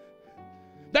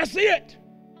 That's it.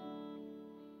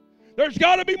 There's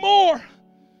got to be more.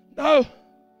 No.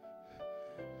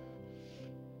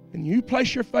 And you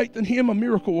place your faith in Him, a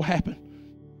miracle will happen.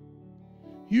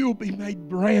 You will be made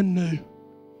brand new.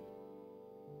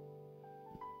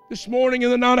 This morning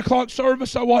in the 9 o'clock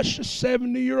service, I watched a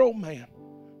 70-year-old man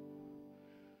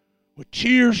with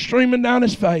tears streaming down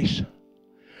his face.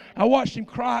 I watched him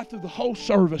cry through the whole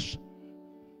service.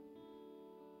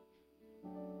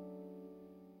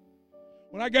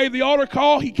 When I gave the altar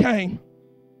call, he came.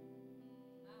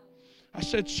 I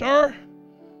said, sir,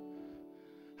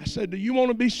 I said, do you want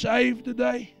to be saved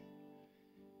today?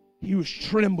 He was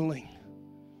trembling.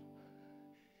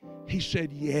 He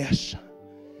said, yes,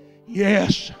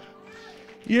 yes,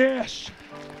 yes.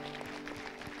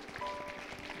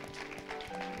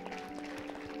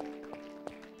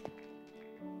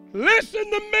 Listen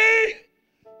to me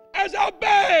as I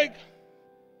beg.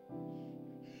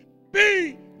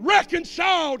 Be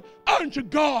reconciled unto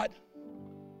God.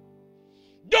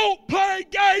 Don't play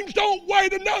games. Don't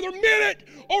wait another minute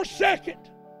or second.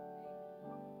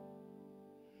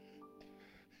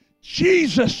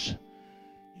 Jesus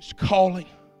is calling.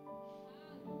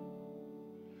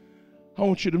 I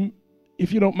want you to,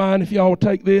 if you don't mind, if y'all will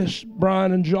take this,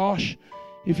 Brian and Josh,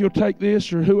 if you'll take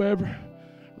this or whoever.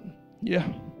 Yeah,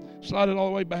 slide it all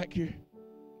the way back here.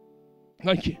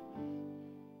 Thank you.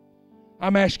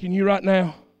 I'm asking you right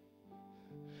now.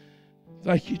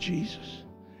 Thank you, Jesus.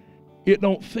 It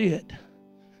don't fit.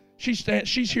 She's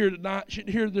here tonight. She's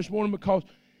here this morning because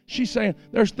she's saying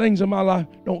there's things in my life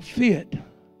don't fit.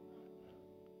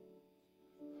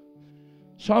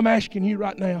 So I'm asking you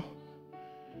right now.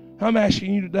 I'm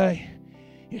asking you today.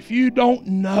 If you don't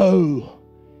know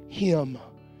Him,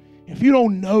 if you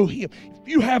don't know Him, if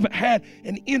you haven't had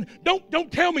an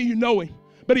don't tell me you know Him,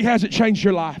 but He hasn't changed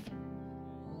your life.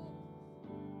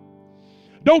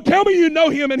 Don't tell me you know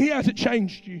Him and He hasn't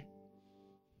changed you.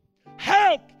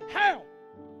 How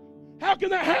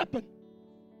can that happen?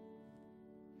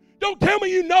 Don't tell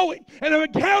me you know Him and have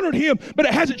encountered Him, but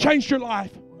it hasn't changed your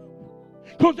life.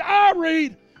 Because I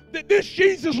read that this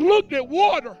Jesus looked at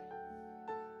water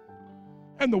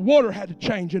and the water had to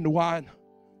change into wine.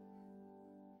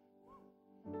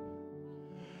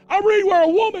 I read where a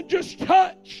woman just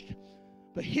touched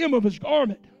the hem of his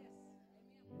garment.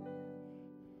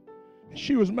 And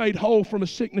she was made whole from a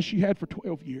sickness she had for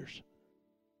 12 years.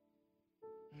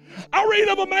 I read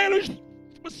of a man who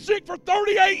was sick for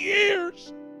 38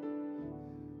 years.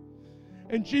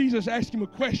 And Jesus asked him a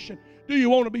question. Do you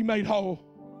want to be made whole?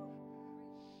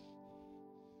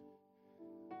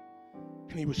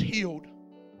 And he was healed.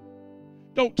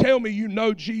 Don't tell me you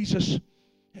know Jesus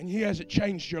and he hasn't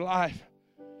changed your life.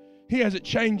 He hasn't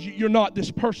changed you. You're not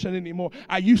this person anymore.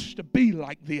 I used to be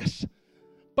like this,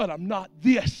 but I'm not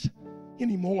this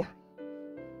anymore.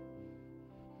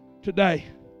 Today,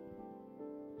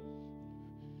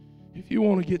 if you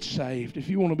want to get saved, if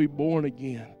you want to be born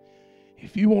again,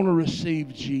 if you want to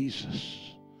receive Jesus,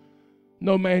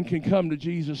 no man can come to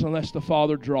Jesus unless the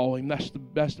Father draw him. That's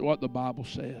what the Bible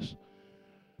says.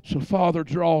 So, Father,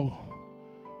 draw.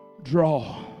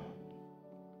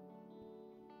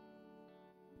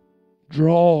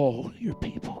 Draw your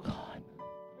people, God.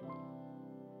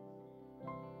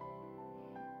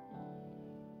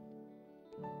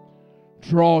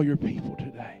 Draw your people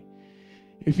today.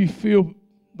 If you feel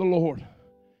the Lord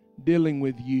dealing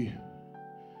with you,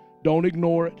 don't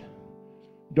ignore it.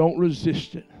 Don't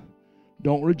resist it.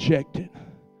 Don't reject it.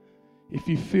 If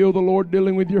you feel the Lord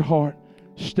dealing with your heart,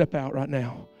 step out right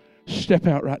now. Step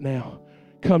out right now.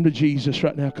 Come to Jesus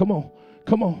right now. Come on.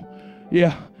 Come on.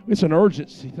 Yeah, it's an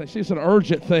urgency. It's an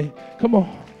urgent thing. Come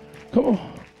on. Come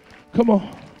on. Come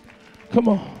on. Come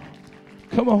on.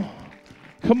 Come on.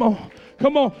 Come on.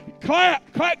 Come on.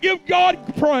 Clap. Clap. Give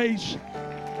God praise.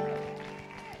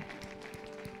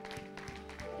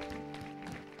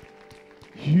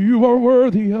 You are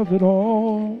worthy of it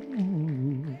all.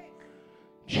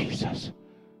 Jesus.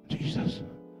 Jesus.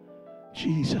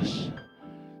 Jesus.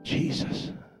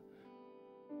 Jesus.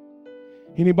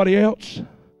 Anybody else?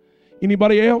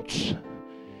 Anybody else?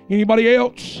 Anybody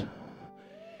else?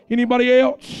 Anybody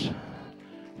else?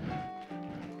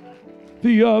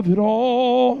 The of it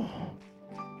all.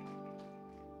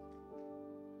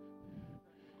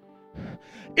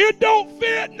 It don't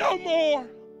fit no more.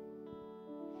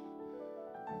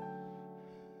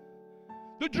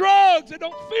 The drugs, it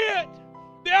don't fit.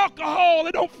 The alcohol,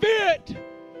 it don't fit.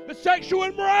 The sexual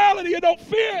immorality, it don't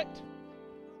fit.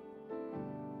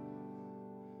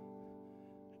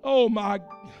 Oh my,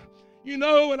 and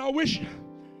I wish.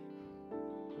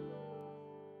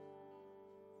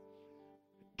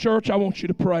 Church, I want you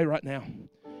to pray right now.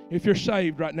 If you're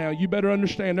saved right now, you better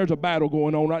understand there's a battle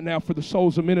going on right now for the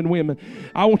souls of men and women.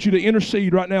 I want you to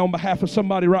intercede right now on behalf of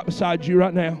somebody right beside you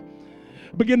right now.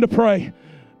 Begin to pray.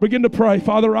 Begin to pray.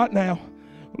 Father, right now,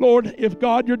 Lord, if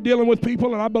God, you're dealing with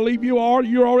people, and I believe you are,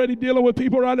 you're already dealing with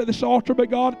people right at this altar, but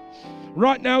God,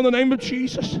 right now in the name of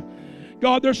Jesus,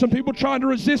 God, there's some people trying to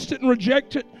resist it and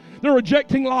reject it. They're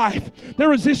rejecting life. They're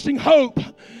resisting hope.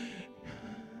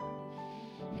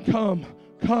 Come,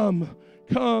 come,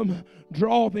 come.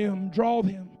 Draw them, draw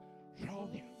them, draw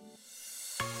them.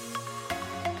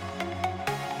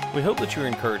 We hope that you were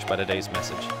encouraged by today's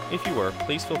message. If you were,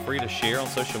 please feel free to share on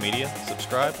social media,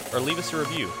 subscribe, or leave us a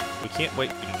review. We can't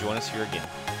wait for you to join us here again.